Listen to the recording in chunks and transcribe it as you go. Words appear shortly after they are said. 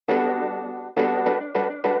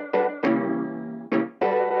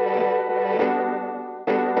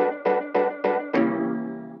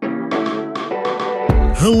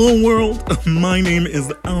Hello world, my name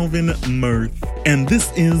is Alvin Mirth, and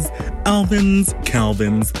this is Alvin's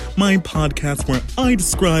Calvins, my podcast where I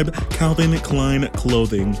describe Calvin Klein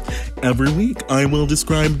clothing. Every week, I will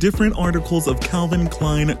describe different articles of Calvin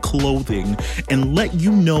Klein clothing and let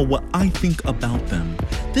you know what I think about them.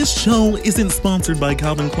 This show isn't sponsored by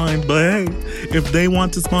Calvin Klein, but hey, if they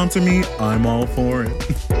want to sponsor me, I'm all for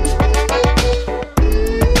it.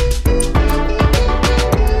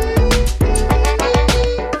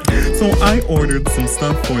 So I ordered some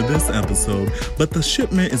stuff for this episode, but the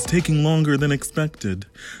shipment is taking longer than expected.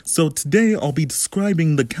 So today I'll be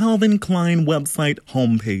describing the Calvin Klein website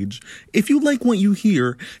homepage. If you like what you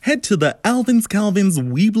hear, head to the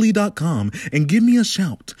alvinscalvinsweebly.com and give me a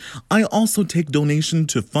shout. I also take donation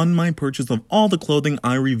to fund my purchase of all the clothing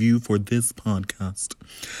I review for this podcast.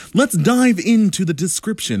 Let's dive into the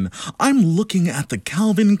description. I'm looking at the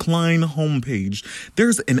Calvin Klein homepage.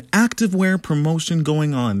 There's an activewear promotion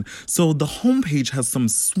going on. So the homepage has some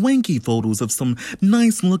swanky photos of some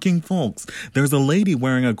nice looking folks. There's a lady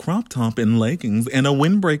wearing a crop top and leggings and a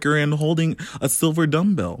windbreaker and holding a silver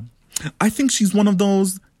dumbbell. I think she's one of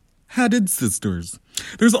those Haddad sisters.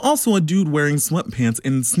 There's also a dude wearing sweatpants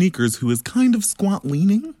and sneakers who is kind of squat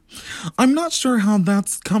leaning. I'm not sure how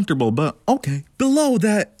that's comfortable, but okay. Below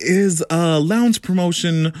that is a lounge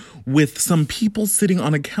promotion with some people sitting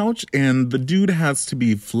on a couch, and the dude has to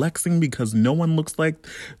be flexing because no one looks like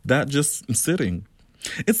that just sitting.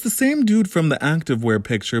 It's the same dude from the activewear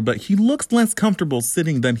picture, but he looks less comfortable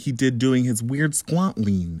sitting than he did doing his weird squat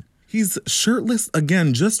lean. He's shirtless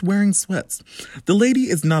again, just wearing sweats. The lady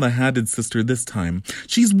is not a Haddad sister this time.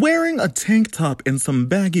 She's wearing a tank top and some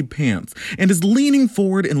baggy pants and is leaning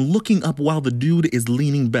forward and looking up while the dude is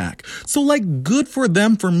leaning back. So good for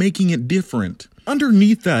them for making it different.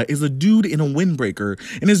 Underneath that is a dude in a windbreaker,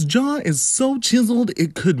 and his jaw is so chiseled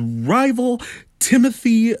it could rival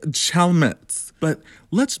Timothy Chalamet's. But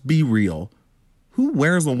let's be real. Who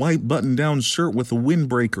wears a white button-down shirt with a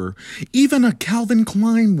windbreaker? Even a Calvin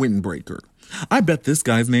Klein windbreaker. I bet this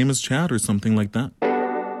guy's name is Chad or something like that.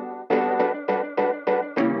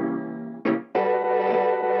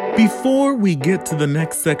 Before we get to the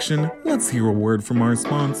next section, let's hear a word from our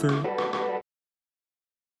sponsor.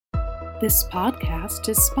 This podcast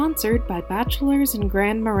is sponsored by Bachelors in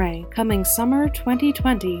Grand Marais, coming summer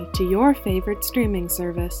 2020 to your favorite streaming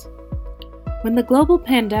service. When the global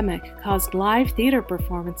pandemic caused live theater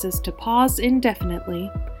performances to pause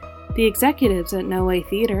indefinitely, the executives at No Way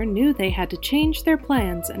Theater knew they had to change their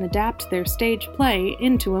plans and adapt their stage play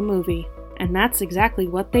into a movie. And that's exactly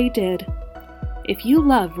what they did. If you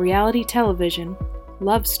love reality television,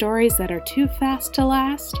 love stories that are too fast to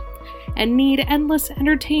last, and need endless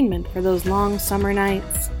entertainment for those long summer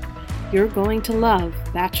nights, you're going to love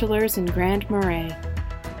Bachelors in Grand Marais.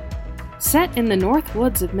 Set in the North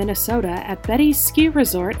Woods of Minnesota at Betty's Ski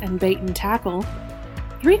Resort and Bait and Tackle,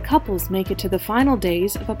 3 couples make it to the final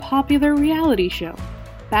days of a popular reality show,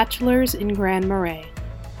 Bachelors in Grand Marais.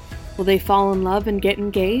 Will they fall in love and get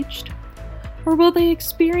engaged? Or will they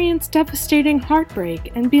experience devastating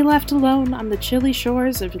heartbreak and be left alone on the chilly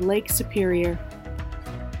shores of Lake Superior?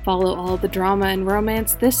 Follow all the drama and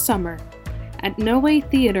romance this summer at No Way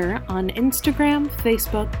Theater on Instagram,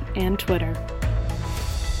 Facebook, and Twitter.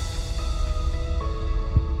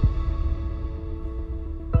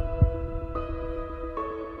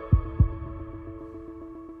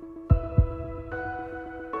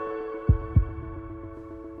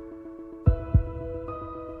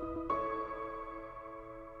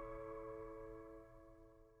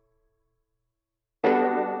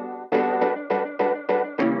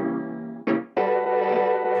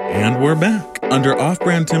 And we're back. Under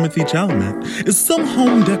off-brand Timothy Chalamet is some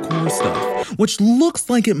home decor stuff, which looks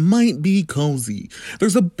like it might be cozy.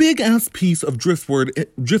 There's a big-ass piece of driftwood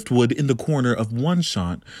in the corner of one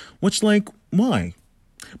shot, which, why?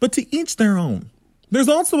 But to each their own. There's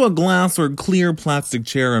also a glass or clear plastic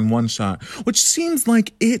chair in one shot, which seems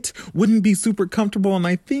like it wouldn't be super comfortable, and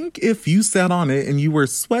I think if you sat on it and you were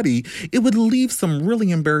sweaty, it would leave some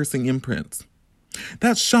really embarrassing imprints.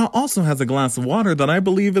 That shot also has a glass of water that I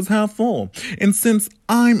believe is half full. And since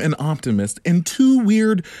I'm an optimist and 2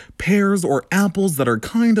 weird pears or apples that are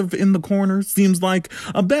kind of in the corner seems like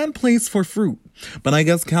a bad place for fruit. But I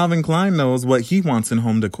guess Calvin Klein knows what he wants in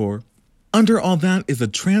home decor. Under all that is a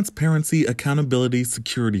transparency, accountability,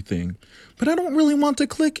 security thing. But I don't really want to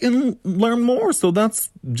click and learn more, so that's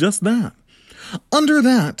just that. Under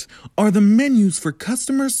that are the menus for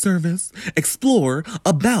customer service, explore,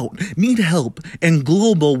 about, need help, and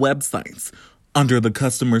global websites. Under the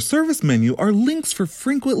customer service menu are links for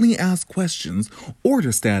frequently asked questions,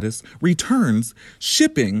 order status, returns,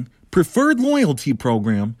 shipping, preferred loyalty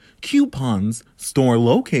program, coupons, store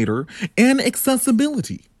locator, and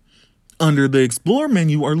accessibility. Under the Explore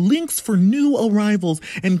menu are links for new arrivals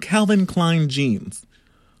and Calvin Klein jeans.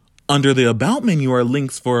 Under the About menu are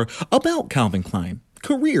links for About Calvin Klein,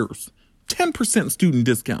 careers, 10% student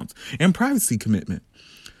discounts, and privacy commitment.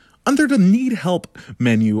 Under the Need Help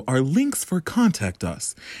menu are links for Contact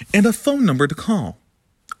Us and a phone number to call.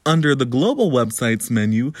 Under the Global Websites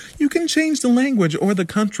menu, you can change the language or the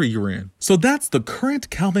country you're in. So that's the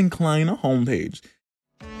current Calvin Klein homepage.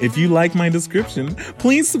 If you like my description,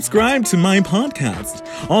 please subscribe to my podcast.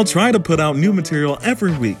 I'll try to put out new material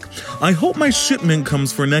every week. I hope my shipment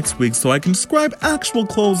comes for next week so I can describe actual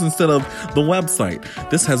clothes instead of the website.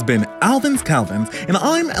 This has been Alvin's Calvins, and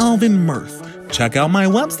I'm Alvin Mirth. Check out my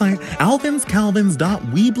website,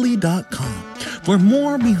 alvinscalvins.weebly.com, for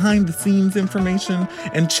more behind-the-scenes information,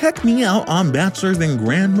 and check me out on Bachelors in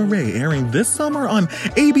Grand Marais, airing this summer on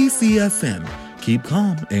ABCSN. Keep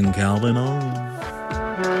calm and Calvin on.